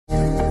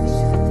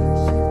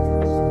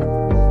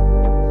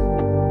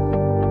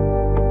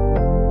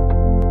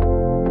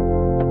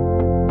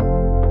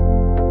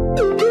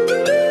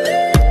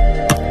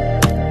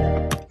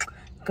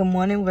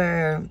morning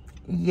word.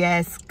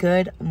 Yes,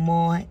 good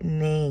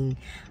morning.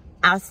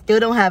 I still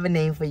don't have a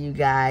name for you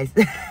guys.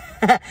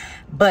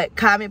 But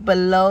comment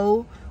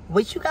below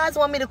what you guys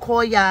want me to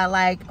call y'all.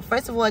 Like,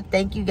 first of all,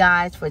 thank you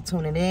guys for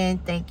tuning in.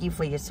 Thank you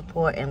for your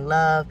support and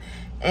love.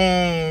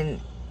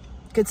 And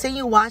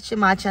continue watching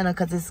my channel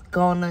because it's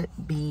gonna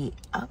be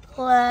a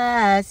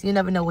blast. You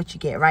never know what you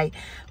get, right?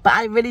 But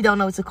I really don't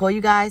know what to call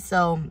you guys,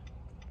 so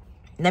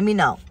let me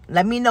know.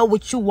 Let me know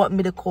what you want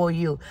me to call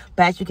you.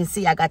 But as you can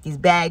see, I got these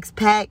bags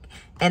packed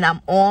and I'm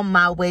on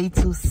my way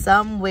to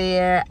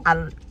somewhere.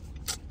 You're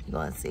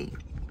gonna see.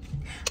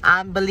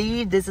 I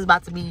believe this is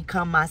about to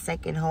become my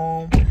second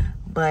home,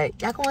 but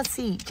y'all gonna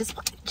see. Just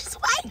wait.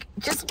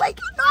 You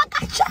know I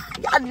got y'all.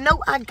 Y'all know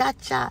I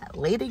got y'all.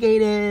 Later,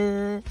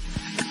 Gator.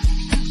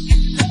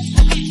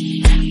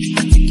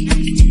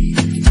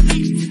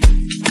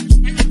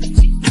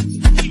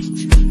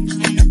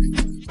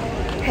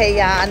 Hey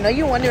y'all, I know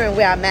you're wondering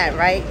where I'm at,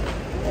 right?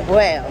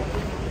 Well.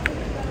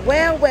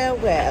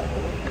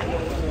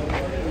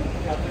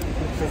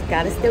 Just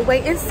gotta still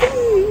wait and see.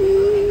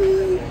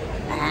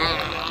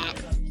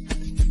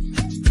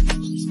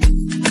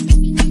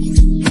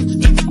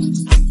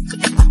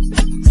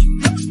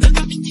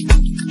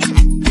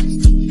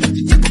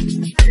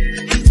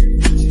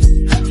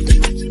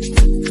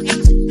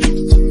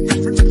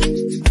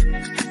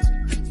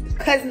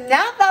 Cause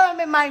now that I'm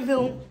in my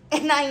room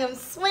and I am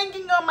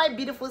swinging on my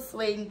beautiful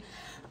swing,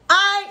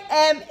 I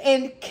am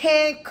in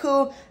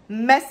Cancun,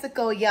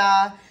 Mexico,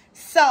 y'all.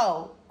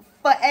 So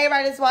for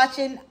everybody that's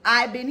watching,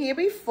 I've been here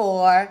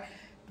before,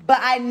 but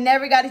I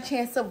never got a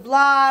chance to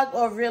vlog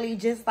or really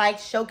just like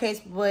showcase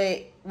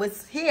what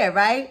was here,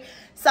 right?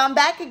 So I'm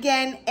back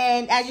again,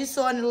 and as you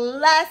saw in the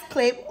last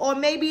clip, or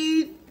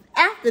maybe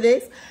after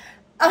this,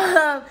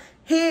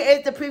 here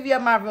is the preview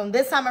of my room.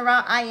 This time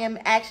around, I am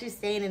actually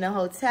staying in a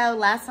hotel.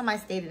 Last time I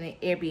stayed in an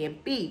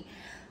Airbnb.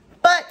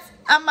 But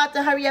I'm about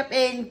to hurry up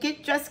and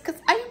get dressed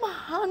because I am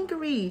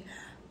hungry.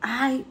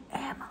 I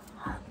am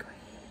hungry.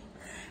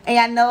 And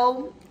I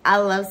know I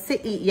love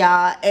to eat,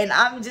 y'all. And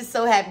I'm just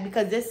so happy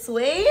because this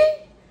swing,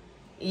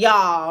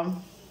 y'all,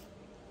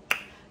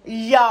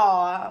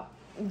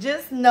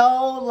 just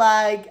know,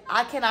 like,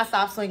 I cannot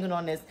stop swinging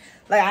on this.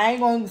 Like, I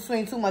ain't going to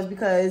swing too much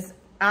because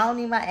I don't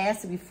need my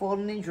ass to be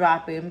falling and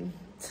dropping.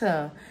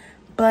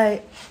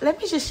 But let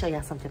me just show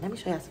y'all something. Let me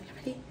show y'all something.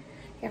 Ready?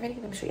 You ready?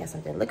 Let me show y'all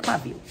something. Look at my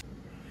view.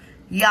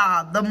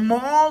 Y'all, the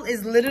mall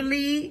is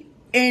literally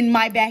in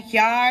my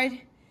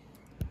backyard.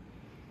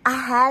 I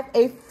have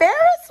a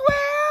Ferris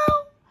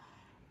wheel.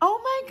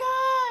 Oh my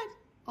God.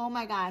 Oh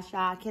my gosh,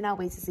 y'all. I cannot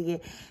wait to see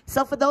it.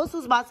 So for those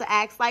who's about to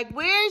ask, like,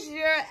 where's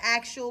your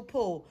actual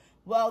pool?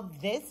 Well,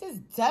 this is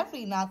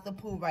definitely not the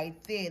pool right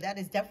there. That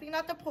is definitely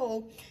not the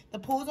pool. The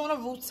pool's on a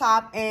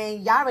rooftop,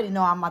 and y'all already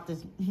know I'm about to,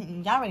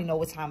 y'all already know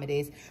what time it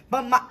is.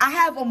 But I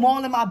have a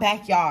mall in my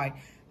backyard.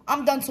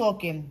 I'm done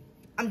talking.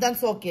 I'm done.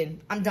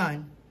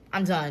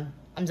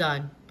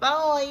 Bye.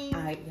 All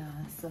right, y'all.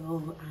 So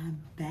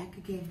I'm back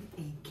again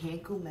in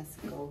Cancun,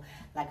 Mexico.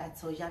 Like I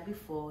told y'all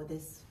before,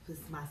 this was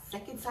my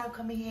second time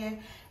coming here,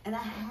 and I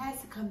had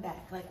to come back.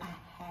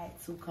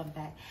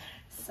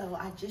 So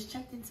I just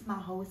checked into my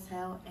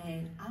hotel,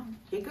 and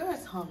your girl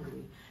is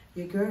hungry.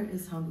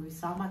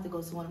 So I'm about to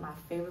go to one of my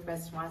favorite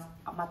restaurants.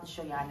 I'm about to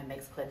show y'all in the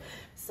next clip.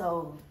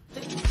 So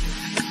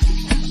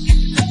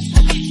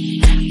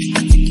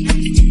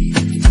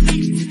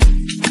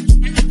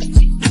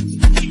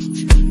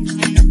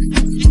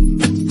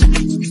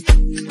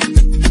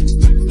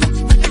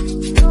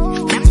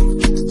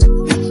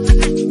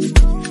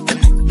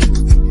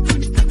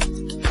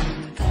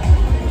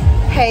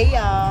hey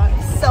y'all,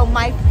 so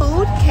my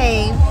food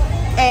came,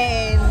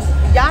 and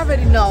y'all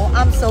already know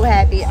I'm so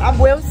happy. I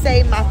will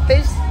say my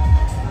fish,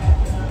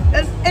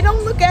 it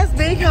don't look as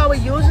big how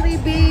it usually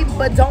be,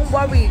 but don't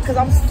worry, because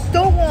I'm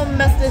still gonna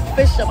mess this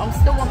fish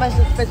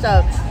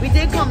up. We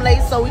did come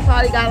late, so we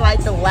probably got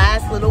like the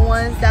last little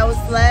ones that was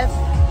left.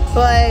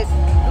 But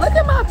look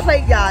at my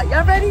plate, y'all.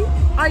 Y'all ready?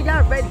 Are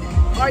y'all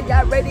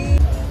ready?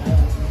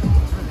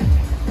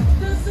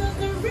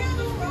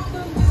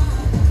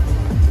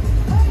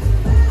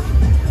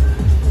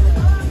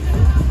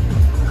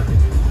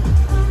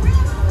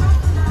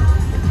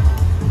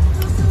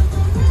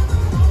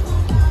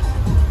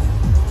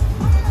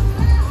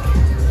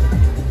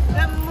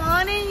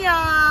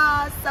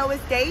 So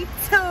it's day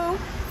 2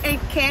 in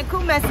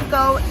Cancun,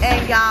 Mexico,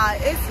 and y'all,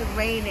 it's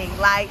raining.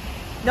 Like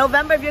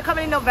November, if you're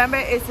coming in November,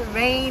 it's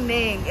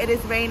raining. It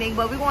is raining,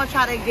 but we're gonna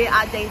try to get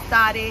our day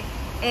started.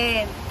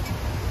 And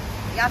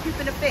y'all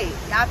peeping the face.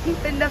 Yes.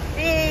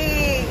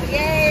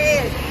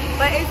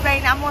 But it's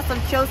raining. I'm on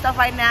some chill stuff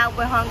right now.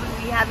 We're hungry.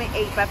 We haven't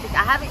ate breakfast.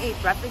 I haven't ate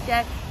breakfast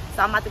yet,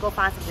 so I'm about to go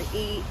find something to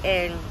eat,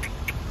 and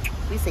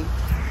we see.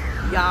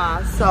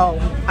 Y'all, so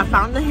I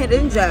found the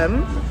hidden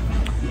gem.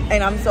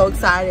 And I'm so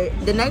excited.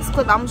 The next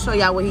clip, I'm gonna show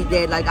y'all what he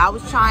did. Like, I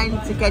was trying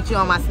to catch you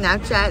on my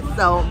Snapchat,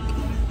 so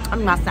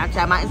my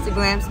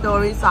Instagram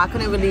story, so I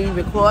couldn't really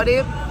record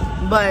it.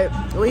 But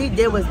what he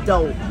did was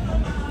dope.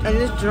 And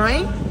this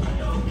drink,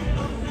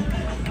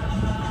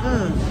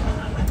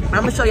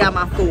 I'm gonna show y'all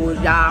my food,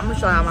 y'all. I'm gonna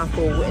show y'all my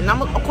food. And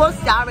of course,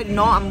 y'all already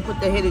know I'm gonna put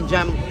the hidden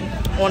gem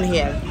on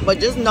here. But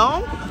just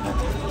know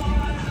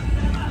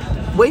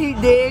what he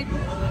did.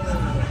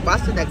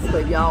 Watch the next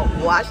clip, y'all.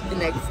 Watch the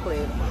next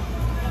clip.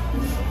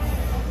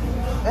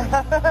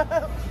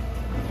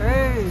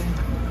 Hey.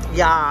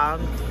 Y'all,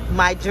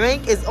 my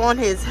drink is on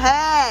his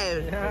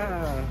head.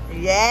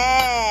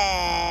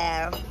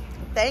 Yeah.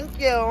 Thank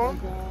you.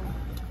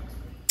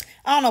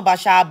 I don't know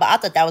about y'all, but I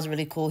thought that was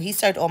really cool. He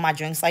served all my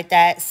drinks like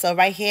that. So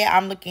right here,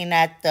 I'm looking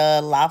at the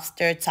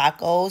lobster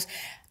tacos.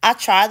 I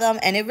tried them,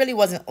 and it really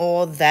wasn't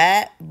all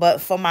that.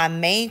 But for my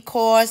main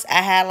course,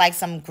 I had like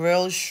some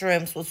grilled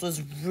shrimps, which was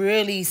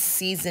really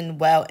seasoned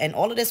well. And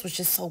all of this was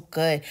just so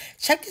good.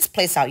 Check this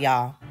place out,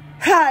 y'all.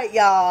 Hi,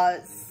 y'all.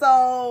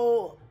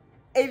 So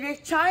if you're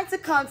trying to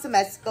come to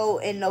Mexico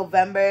in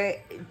November,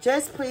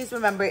 just please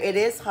remember it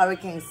is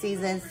hurricane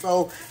season,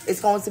 so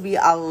it's going to be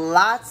a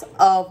lot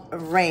of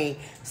rain.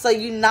 So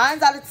you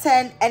 9 out of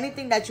 10,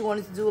 anything that you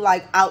wanted to do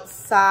like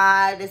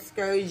outside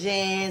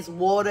excursions,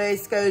 water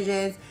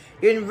excursions,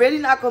 you're really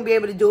not going to be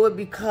able to do it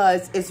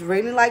because it's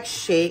raining like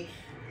shit.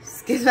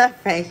 Excuse my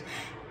French.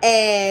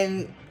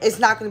 And it's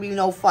not going to be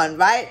no fun,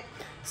 right?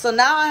 So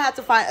now I have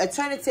to find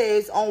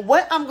alternatives on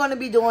what I'm going to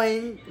be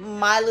doing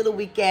my little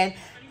weekend.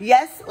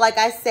 Yes, like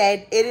I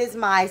said, it is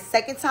my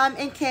second time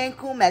in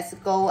Cancun,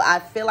 Mexico. I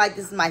feel like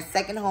this is my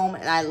second home,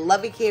 and I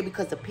love it here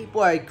because the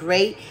people are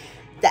great.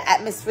 The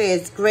atmosphere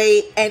is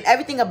great, and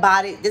everything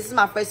about it. This is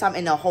my first time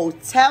in a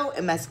hotel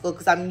in Mexico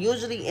because I'm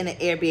usually in an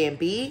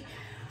Airbnb.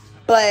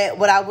 But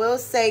what I will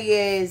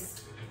say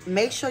is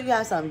make sure you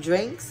have some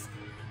drinks.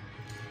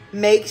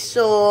 Make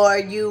sure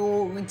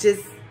you're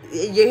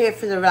here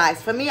for the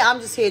relax. For me,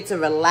 I'm just here to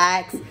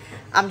relax.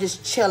 I'm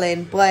just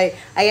chilling, but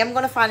I am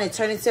going to find an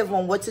alternative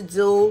on what to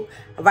do.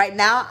 Right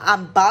now,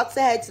 I'm about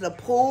to head to the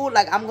pool.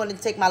 Like, I'm going to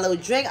take my little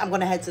drink. I'm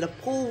going to head to the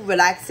pool,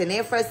 relax in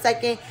there for a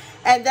second.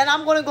 And then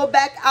I'm going to go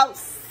back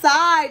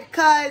outside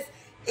because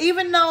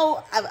even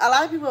though a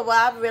lot of people, what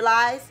I've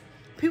realized,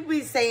 people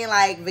be saying,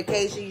 like,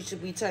 vacation, you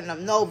should be turning up.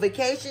 No,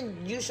 vacation,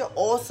 you should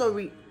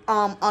also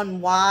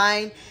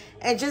unwind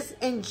and just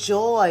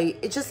enjoy.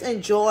 Just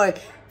enjoy.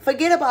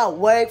 Forget about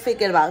work.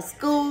 Forget about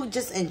school.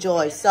 Just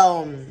enjoy.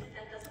 So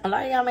a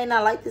lot of y'all may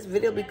not like this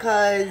video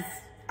because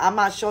I'm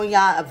not showing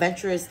y'all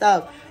adventurous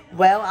stuff.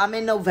 Well, I'm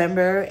in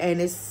November, and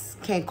it's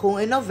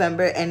Cancun in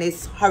November, and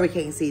it's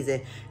hurricane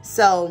season.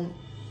 So,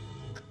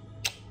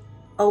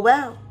 oh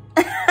well.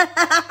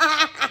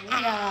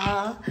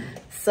 Yeah.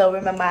 So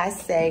remember I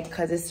said,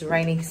 because it's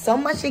raining so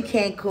much in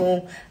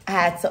Cancun, I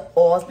had to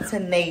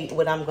alternate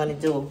what I'm going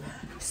to do.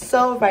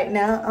 So right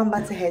now, I'm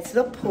about to head to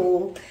the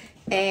pool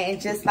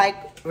and just like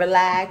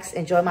relax,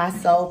 enjoy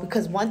myself.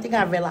 Because one thing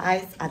I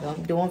realized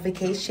I'm doing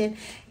vacation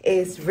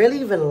is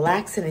really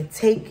relaxing and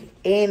take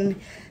in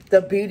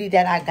the beauty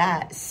that I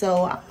got.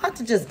 So I'm about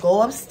to just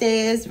go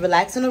upstairs,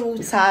 relax on the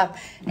rooftop.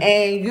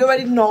 And you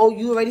already know,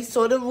 you already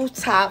saw the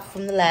rooftop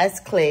from the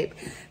last clip.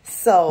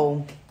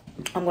 So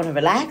I'm going to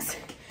relax,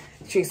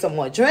 drink some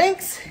more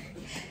drinks,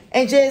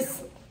 and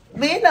just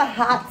be in the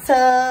hot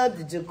tub,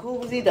 the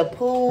jacuzzi, the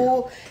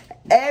pool,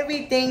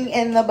 everything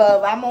in the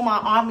above. I'm on my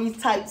army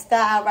type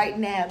style right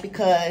now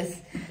because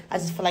I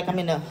just feel like I'm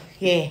in a,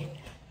 yeah.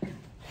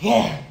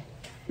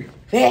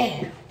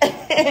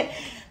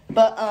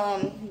 But,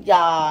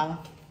 y'all,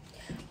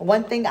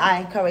 one thing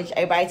I encourage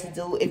everybody to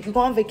do, if you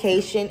go on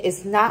vacation,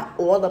 it's not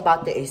all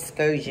about the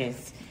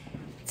excursions.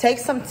 Take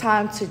some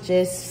time to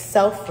just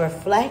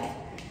self-reflect,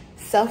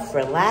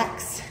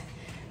 self-relax,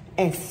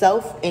 and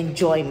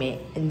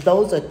self-enjoyment. And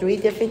those are 3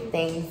 different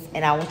things.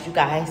 And I want you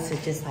guys to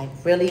just like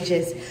really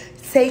just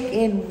take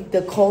in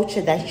the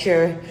culture that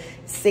you're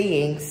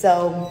seeing.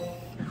 So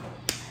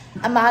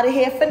I'm out of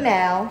here for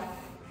now.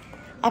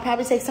 I'll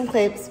probably take some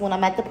clips when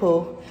I'm at the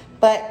pool.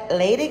 But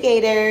later,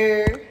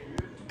 Gator.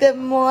 Good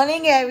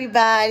morning,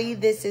 everybody.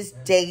 This is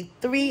day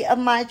 3 of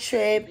my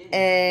trip.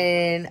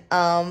 And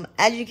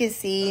as you can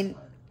see,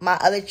 my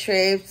other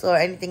trips or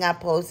anything I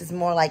post is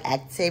more like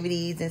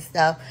activities and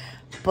stuff.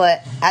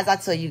 But as I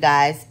told you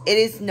guys, it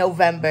is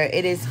November.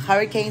 It is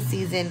hurricane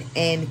season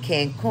in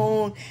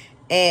Cancun.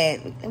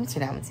 And let me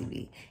turn down my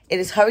TV. It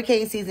is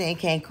hurricane season in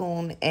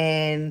Cancun.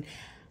 And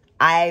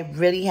I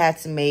really had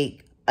to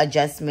make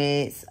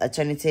adjustments,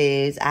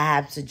 alternatives. I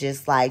have to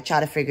just like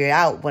try to figure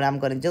out what I'm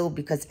going to do.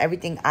 Because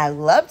everything I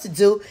love to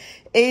do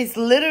is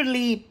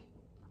literally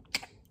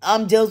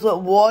deals with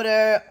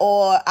water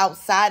or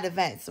outside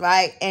events,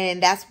 right?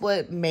 And that's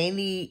what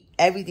mainly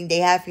everything they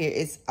have here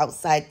is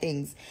outside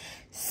things.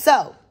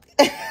 So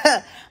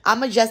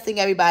I'm adjusting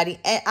everybody.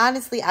 And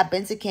honestly, I've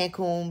been to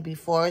Cancun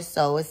before,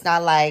 so it's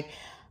not like,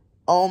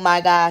 oh my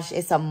gosh,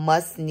 it's a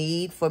must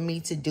need for me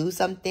to do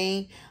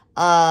something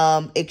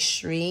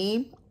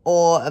extreme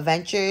or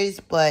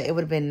adventures, but it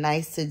would have been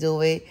nice to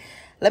do it.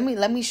 Let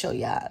me show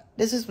y'all.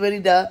 This is really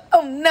the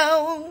oh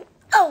no.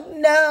 Oh,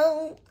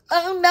 no.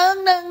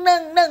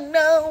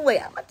 Wait,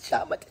 I'm about to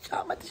show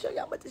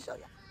y'all.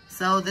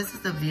 So this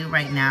is the view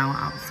right now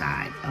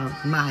outside of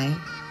my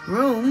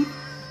room.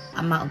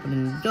 I'm not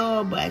opening the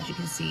door, but as you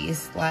can see,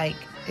 it's like,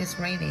 it's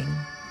raining.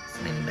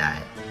 It's really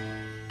bad.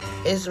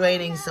 It's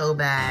raining so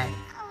bad.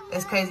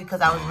 It's crazy because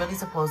I was really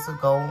supposed to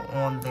go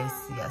on this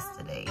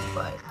yesterday,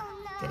 but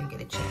didn't get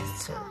a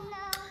chance to.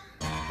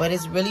 But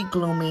it's really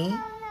gloomy.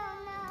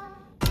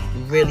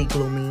 Really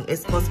gloomy.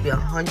 It's supposed to be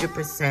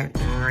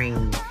 100%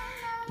 rain.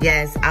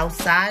 Yes,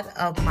 outside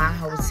of my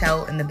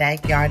hotel in the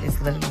backyard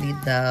is literally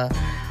the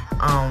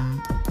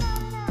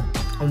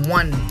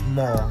one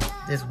mall.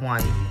 There's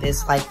one.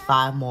 There's like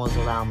 5 malls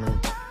around me.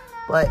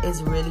 But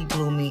it's really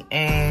gloomy,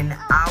 and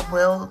I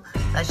will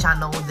let y'all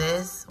know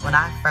this. When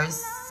I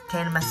first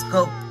came to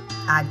Mexico,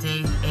 I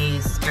did a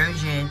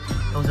excursion.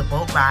 It was a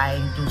boat ride,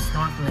 do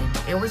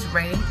snorkeling. It was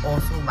raining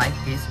also like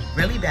this,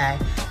 really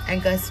bad.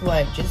 And guess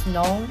what? Just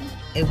know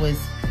it was.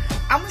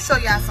 I'm gonna show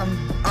y'all some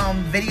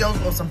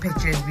videos or some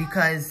pictures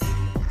because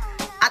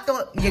I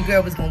thought your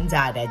girl was gonna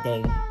die that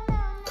day.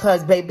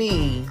 Cause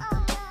baby,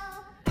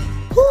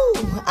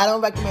 I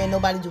don't recommend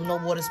nobody do no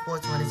water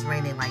sports when it's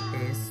raining like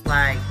this.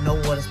 Like, no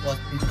water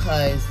sports,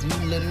 because you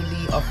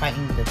literally are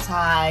fighting the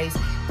tides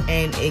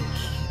and it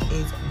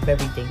is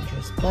very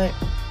dangerous. But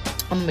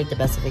I'm gonna make the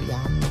best of it, y'all.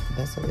 I'm gonna make the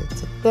best of it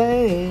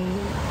today.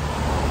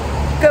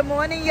 Good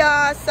morning,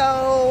 y'all.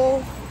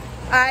 So,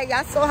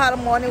 y'all saw how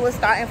the morning was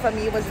starting for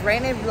me. It was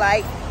raining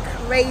like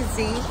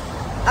crazy.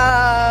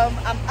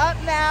 I'm up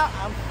now.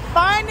 I'm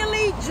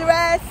finally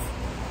dressed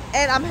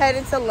and I'm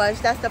heading to lunch.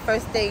 That's the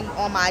first thing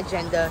on my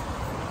agenda.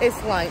 It's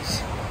lunch.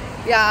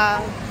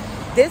 Y'all,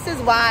 this is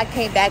why I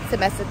came back to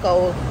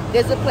Mexico.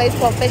 There's a place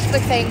called Fish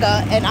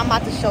Patenga, and I'm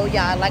about to show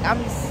y'all. Like,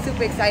 I'm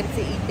super excited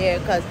to eat there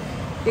because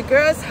the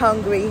girl's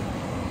hungry.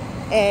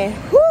 And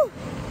whoo,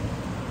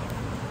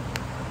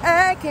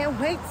 I can't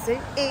wait to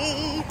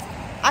eat.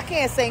 I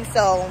can't sing,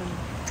 so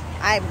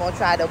I ain't gonna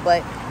try though.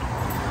 But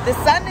the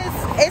sun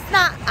is, it's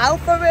not out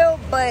for real,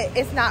 but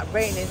it's not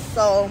raining.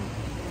 So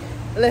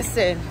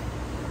listen,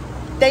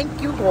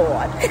 thank you,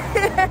 Lord.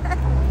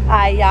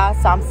 Alright, y'all,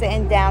 so I'm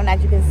sitting down.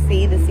 As you can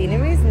see, the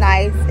scenery is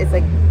nice. It's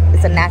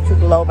a natural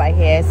glow right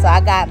here. So I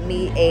got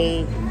me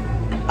a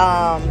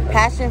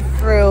passion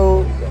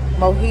fruit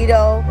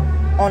mojito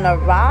on the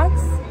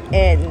rocks,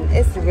 and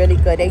it's really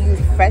good. They use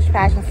fresh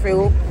passion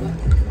fruit.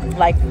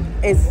 Like,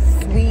 it's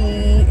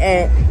sweet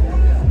and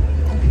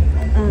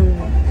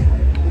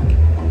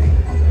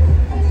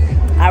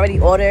I already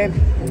ordered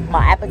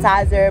my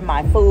appetizer,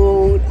 my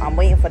food. I'm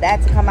waiting for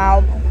that to come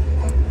out.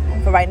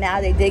 For right now,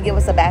 they did give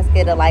us a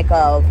basket of like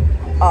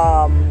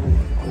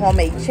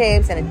homemade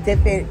chips and a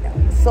different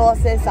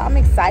sauces. So I'm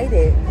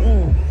excited.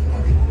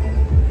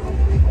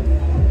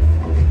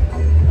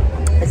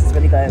 This is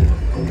really good.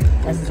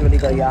 This is really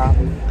good, y'all.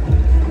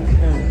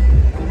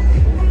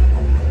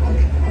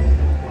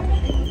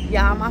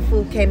 Y'all, my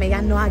food came in.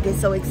 Y'all know I get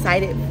so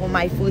excited for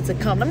my food to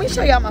come. Let me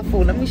show y'all my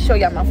food. Let me show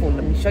y'all my food.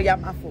 Let me show y'all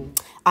my food.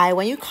 Alright,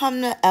 when you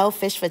come to El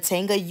Fish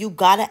Patenga, you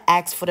gotta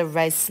ask for the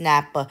red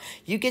snapper.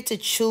 You get to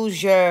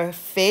choose your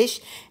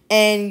fish.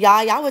 And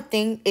y'all would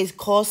think it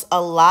costs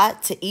a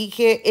lot to eat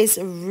here. It's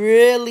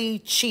really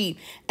cheap.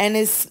 And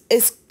it's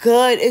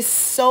good. It's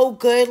so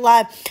good.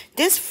 Like,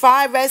 this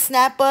fried red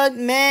snapper,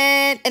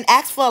 man, and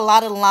ask for a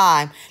lot of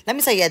lime. Let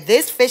me tell you,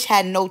 this fish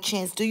had no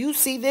chance. Do you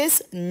see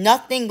this?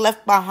 Nothing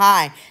left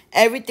behind.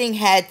 Everything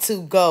had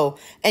to go.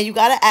 And you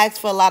gotta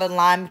ask for a lot of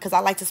lime because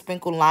I like to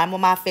sprinkle lime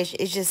on my fish.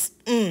 It's just,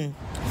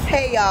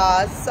 Hey,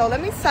 y'all. So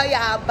let me tell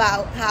y'all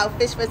about how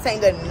Fish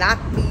Patenga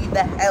knocked me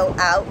the hell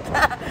out.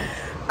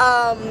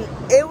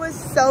 It was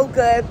so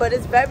good, but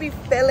it's very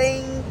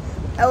filling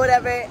or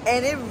whatever,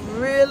 and it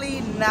really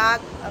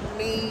knocked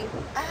me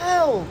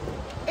out.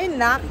 It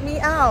knocked me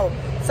out.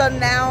 So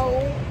now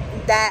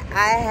that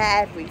I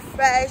have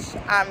refreshed,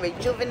 I'm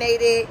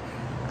rejuvenated,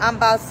 I'm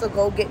about to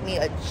go get me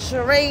a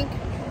drink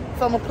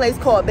from a place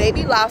called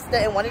Baby Lobster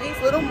in one of these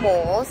little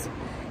malls.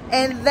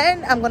 And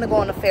then I'm gonna go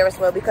on the Ferris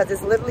wheel because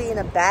it's literally in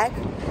the back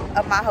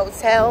of my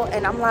hotel,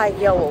 and I'm like,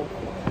 yo,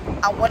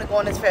 I want to go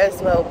on this Ferris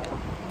wheel.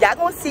 Y'all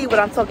gonna see what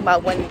I'm talking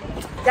about when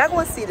y'all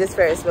gonna see this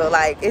Ferris wheel.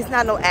 Like, it's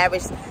not no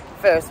average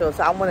Ferris wheel,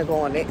 so I want to go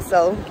on it.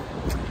 So,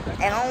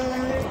 and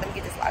let me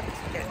get this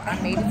lobster.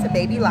 I made it to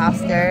Baby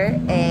Lobster,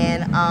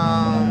 and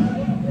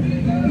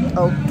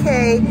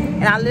okay,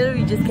 and I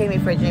literally just came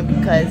in for a drink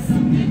because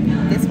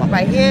this one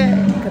right here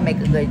can make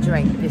a good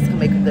drink. This can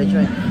make a good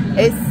drink.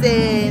 It's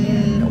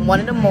in one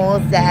of the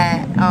malls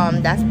that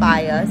that's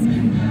by us,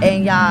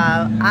 and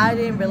y'all, I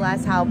didn't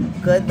realize how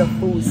good the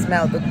food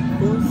smelled. The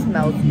food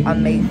smells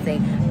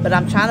amazing. But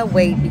I'm trying to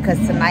wait because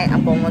tonight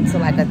I'm going to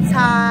like a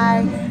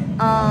Thai,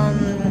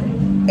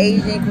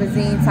 Asian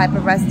cuisine type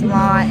of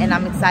restaurant, and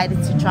I'm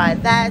excited to try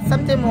that.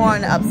 Something more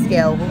on the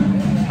upscale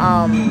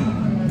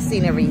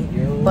scenery.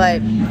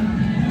 But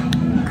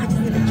I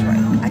just need a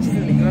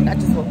drink. I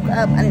just woke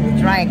up. I need a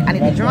drink. I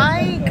need a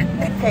drink.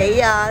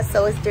 Hey, y'all.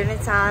 So it's dinner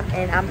time,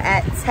 and I'm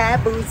at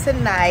Taboo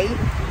tonight,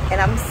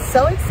 and I'm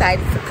so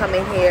excited to come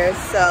in here.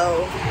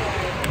 So,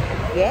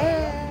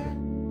 yeah.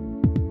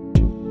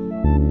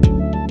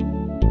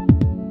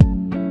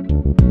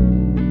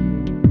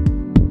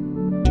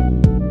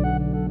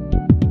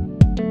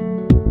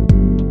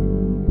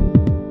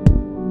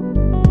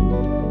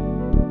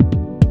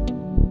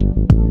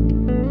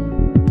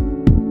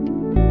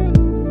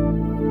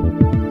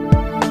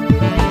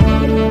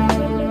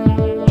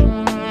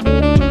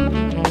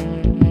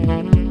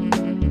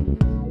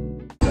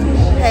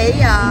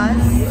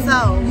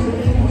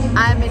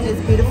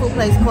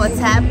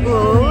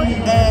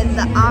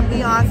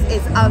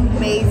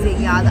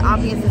 amazing, y'all. The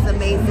ambiance is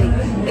amazing.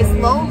 It's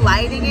low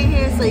lighting in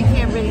here, so you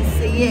can't really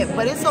see it,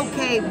 but it's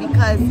okay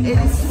because it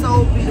is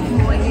so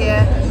beautiful in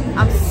here.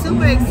 I'm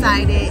super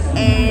excited,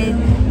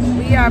 and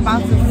we are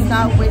about to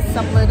start with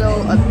some little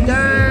hors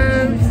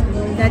d'oeuvres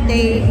that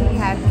they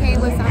have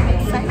came with. So I'm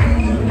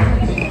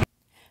excited.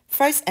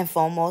 First and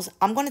foremost,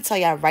 I'm going to tell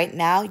y'all right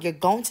now, you're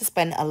going to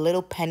spend a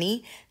little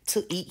penny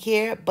to eat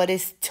here, but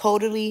it's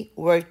totally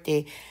worth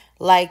it.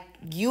 Like,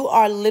 you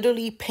are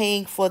literally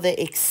paying for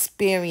the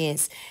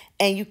experience,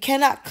 and you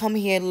cannot come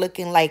here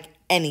looking like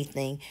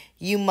anything.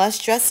 You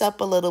must dress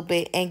up a little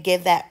bit and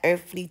give that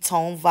earthly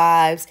tone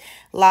vibes.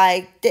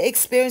 Like, the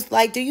experience,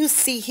 like, do you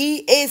see? He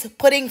is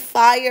putting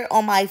fire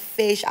on my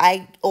fish.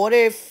 I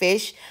ordered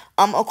fish,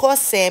 of course,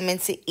 salmon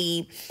to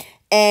eat.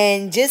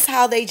 And just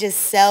how they just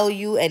sell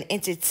you and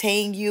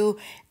entertain you.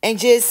 And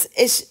just,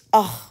 it's,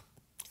 oh,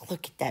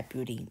 look at that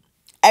beauty.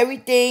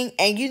 Everything.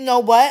 And you know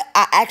what?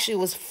 I actually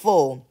was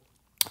full.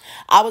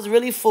 I was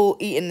really full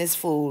eating this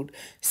food.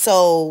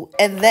 So,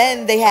 and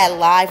then they had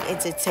live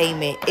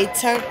entertainment. It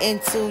turned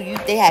into,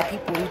 they had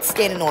people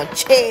standing on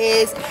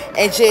chairs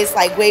and just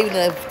like waving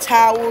the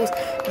towels.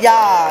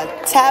 Y'all,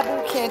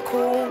 Taboo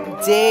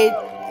Cancun did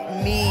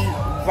me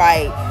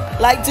right.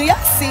 Like, do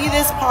y'all see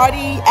this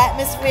party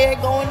atmosphere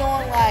going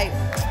on? Like,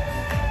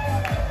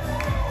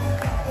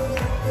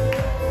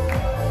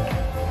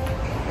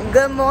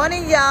 good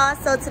morning, y'all.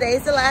 So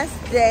today's the last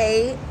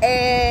day,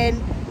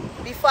 and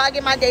before I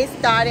get my day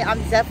started,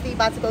 I'm definitely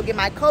about to go get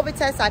my COVID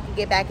test so I can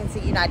get back into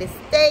the United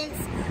States.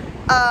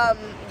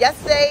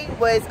 Yesterday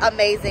was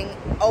amazing.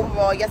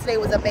 Overall, yesterday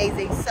was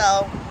amazing.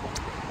 So,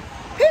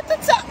 hit the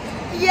top.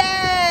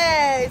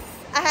 Yes!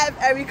 I have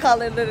every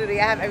color,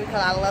 literally. I have every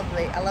color. I love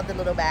it. I love the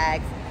little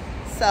bags.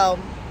 So,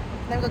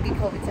 let me go get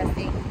COVID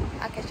testing.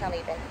 I'll catch y'all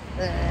later.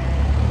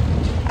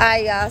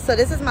 Alright, y'all. So,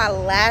 this is my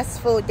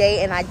last full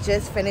day, and I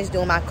just finished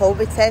doing my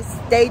COVID test.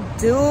 They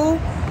do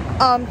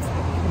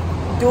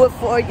it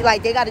for you.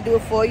 Like, they got to do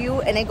it for you,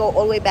 and they go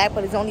all the way back,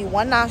 but it's only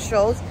one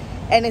nostrils,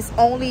 and it's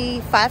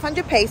only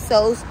 500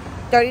 pesos,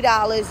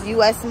 $30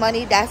 US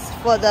money. That's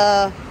for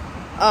the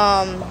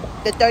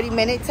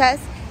 30-minute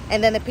test,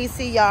 and then the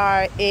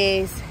PCR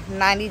is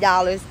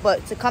 $90.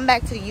 But to come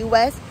back to the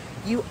US,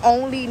 you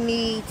only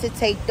need to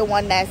take the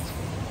one that's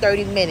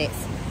 30 minutes.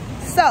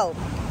 So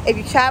if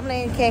you're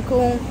traveling in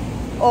Cancun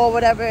or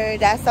whatever,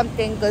 that's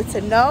something good to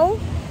know.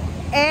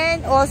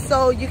 And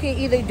also, you can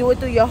either do it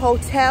through your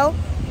hotel,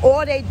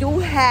 or they do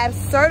have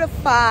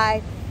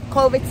certified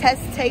COVID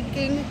test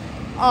taking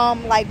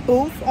like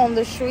booths on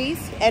the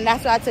streets, and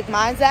that's where I took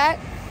mine at.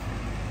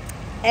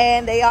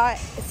 And they are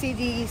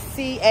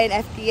CDC and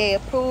FDA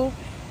approved,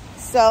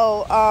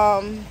 so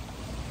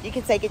you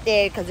can take it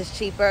there because it's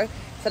cheaper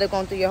instead of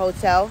going through your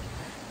hotel.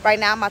 Right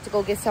now I'm about to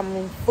go get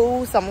some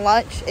food, some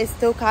lunch. It's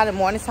still kind of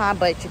morning time,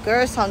 but your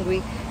girl's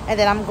hungry, and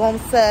then I'm going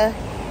to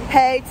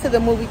head to the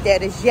movie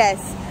theaters. Yes,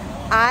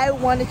 I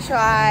want to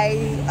try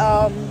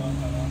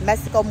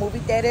Mexico movie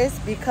theaters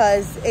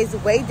because it's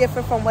way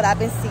different from what I've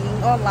been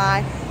seeing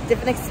online.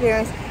 Different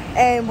experience,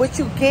 and what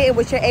you get and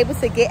what you're able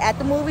to get at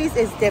the movies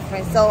is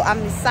different. So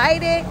I'm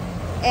excited,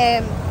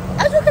 and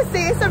as you can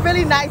see, it's a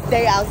really nice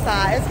day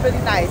outside. It's really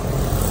nice.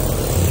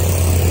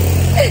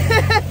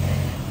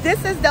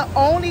 This is the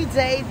only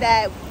day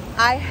that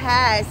I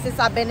had since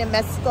I've been in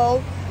Mexico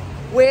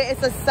where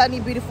it's a sunny,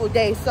 beautiful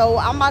day. So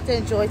I'm about to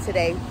enjoy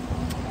today.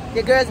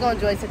 Your girl's gonna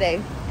enjoy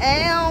today.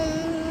 And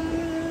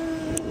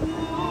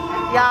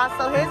y'all,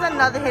 so here's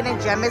another hidden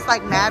gem. It's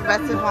like mad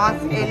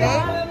restaurants in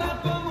it.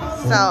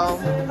 So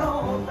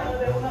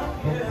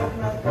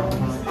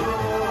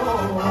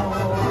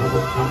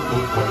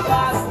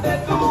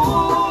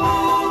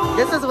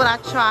this is what I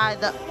tried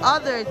the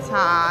other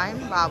time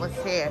while I was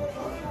here.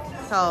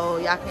 So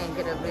y'all can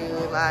get a view.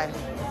 Like,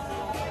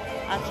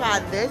 I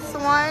tried this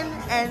one,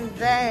 and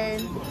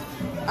then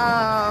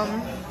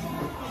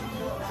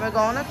we're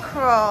going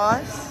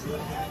across.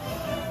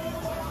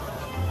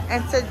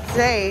 And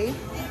today,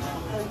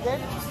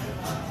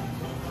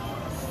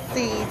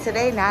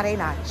 today now they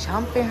not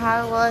jumping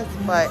how it was,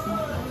 but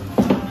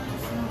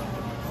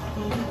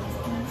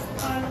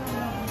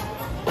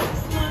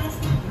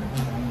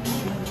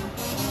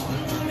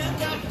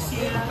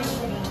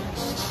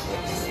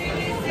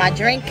my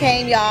drink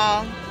came,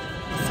 y'all.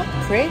 So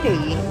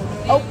pretty.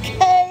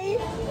 Okay.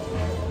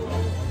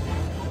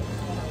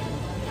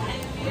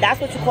 That's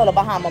what you call a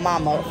Bahama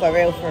mama, for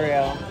real,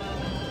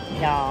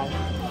 y'all.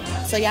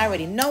 So y'all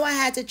already know I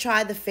had to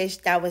try the fish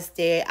that was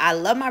there. I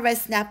love my red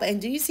snapper. And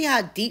do you see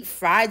how deep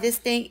fried this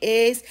thing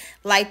is?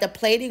 Like, the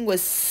plating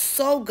was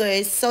so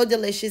good, so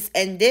delicious.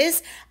 And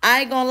this,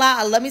 I ain't gonna lie,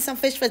 I love me some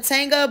fish for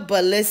tanga.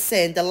 But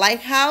listen, the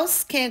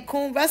Lighthouse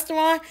Cancun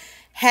restaurant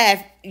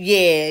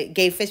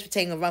gave fish for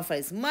tanga a run for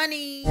his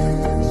money.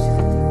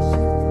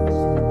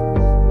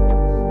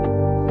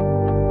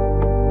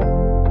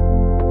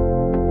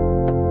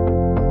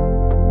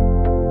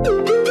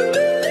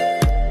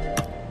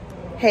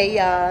 Hey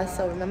y'all,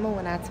 so remember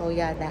when I told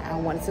y'all that I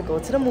wanted to go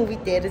to the movie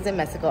theaters in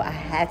Mexico? I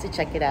had to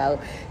check it out,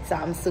 so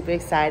I'm super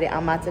excited.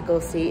 I'm about to go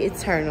see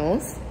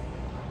Eternals.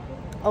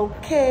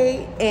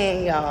 Okay,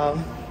 and y'all,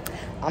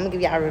 I'm gonna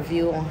give y'all a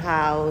review on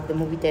how the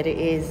movie theater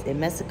is in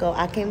Mexico.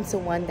 I came to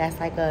one that's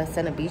like a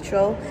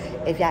Cenebistro.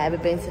 If y'all ever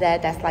been to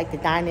that, that's like the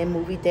dine-in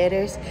movie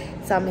theaters.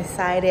 So I'm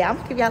excited. I'm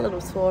gonna give y'all a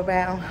little tour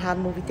around how the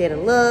movie theater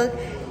look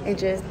and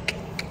just,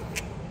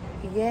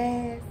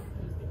 yes.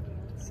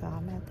 So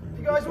I'm at the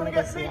movie. You guys want to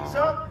get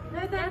pizza?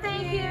 No,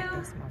 thank you.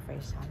 This is my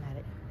first time at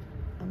it.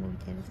 A movie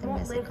theater in Won't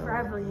Mexico. live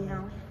forever, you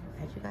know.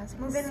 As you guys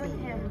can Move see, in with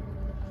him.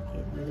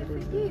 it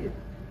literally,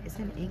 it's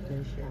in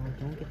English, y'all.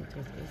 Don't get it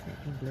twisted. It's in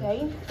English.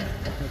 Okay.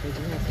 But they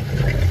do have some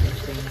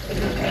English things.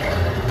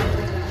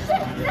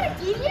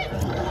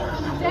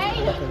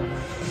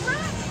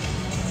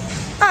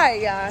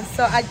 Alright, y'all.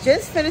 So I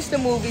just finished the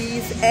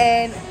movies,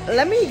 and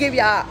let me give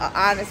y'all an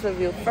honest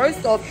review.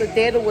 First off, the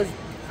theater was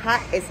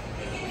hot as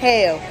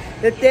hell.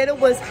 The theater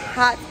was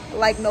hot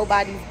like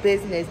nobody's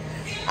business.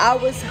 I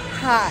was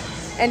hot.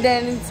 And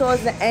then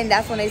towards the end,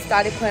 that's when they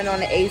started putting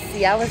on the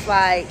AC. I was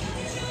like,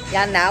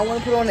 y'all now want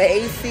to put on the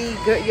AC?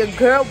 Your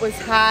girl was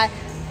hot.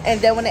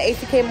 And then when the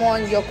AC came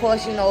on, of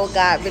course, you know, it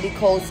got really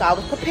cold. So I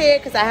was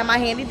prepared because I had my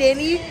handy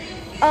dandy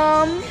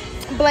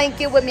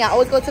blanket with me. I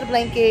always go to the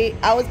blanket.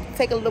 I always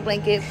take a little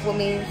blanket with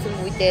me to the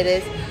movie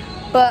theaters.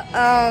 But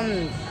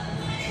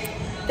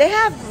they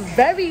have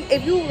very,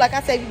 if you, like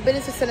I said, if you've been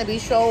to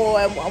Cenebistro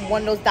or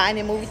one of those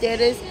dining movie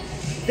theaters,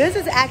 this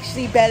is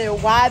actually better.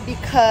 Why?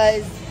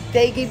 Because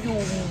they give you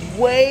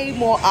way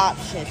more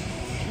options.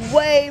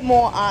 Way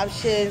more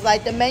options.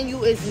 Like, the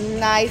menu is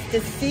nice. The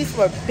seats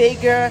were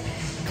bigger.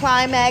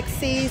 Climax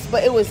seats,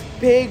 but it was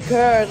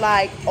bigger.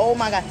 Like, oh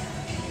my God.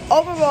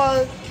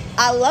 Overall,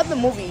 I love the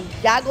movie.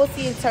 Y'all go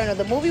see Eternal.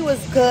 The movie was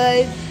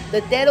good.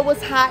 The theater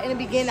was hot in the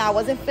beginning. I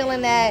wasn't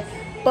feeling that.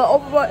 But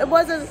overall, it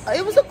was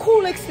a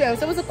cool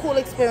experience. It was a cool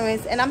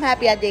experience, and I'm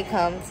happy I did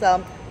come.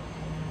 So,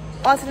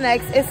 on to the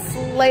next. It's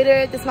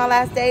later. This is my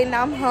last day.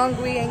 Now I'm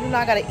hungry, and you know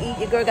I gotta eat.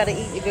 Your girl gotta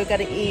eat. Your girl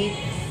gotta eat.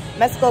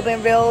 Mexico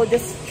been real.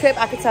 This trip,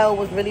 I could tell,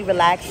 was really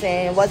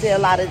relaxing. Wasn't a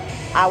lot of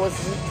hours.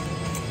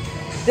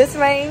 This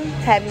rain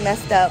had me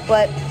messed up,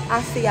 but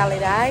I'll see y'all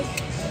later, alright?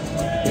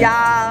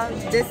 Y'all,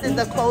 this is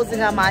the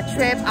closing of my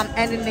trip. I'm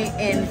ending it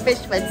in Fish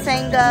for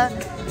Tanga,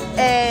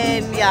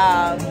 and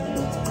y'all,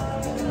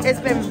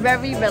 it's been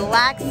very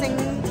relaxing.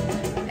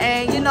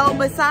 And you know,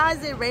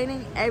 besides it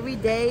raining every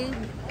day,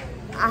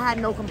 I had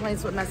no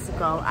complaints with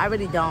Mexico. I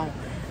really don't.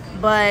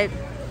 But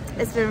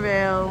it's been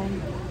real.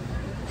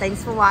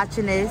 Thanks for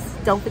watching this.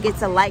 Don't forget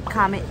to like,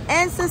 comment,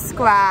 and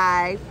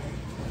subscribe.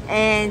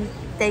 And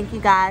thank you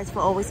guys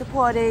for always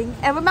supporting.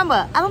 And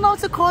remember, I don't know what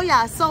to call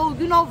y'all. So,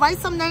 you know, write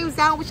some names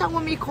down. Which y'all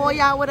want me to call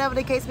y'all, whatever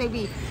the case may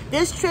be.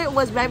 This trip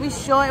was very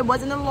short. It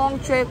wasn't a long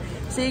trip.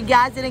 So you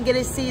guys didn't get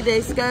to see the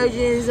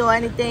excursions or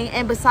anything.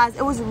 And besides,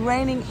 it was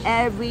raining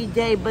every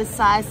day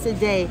besides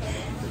today.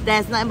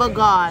 That's nothing but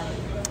God.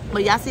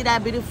 But y'all see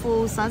that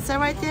beautiful sunset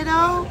right there,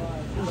 though?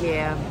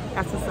 Yeah,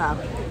 that's what's up.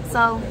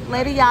 So,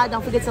 later, y'all.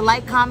 Don't forget to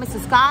like, comment,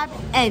 subscribe,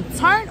 and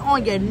turn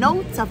on your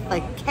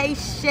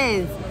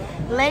notifications.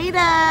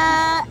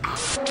 Later.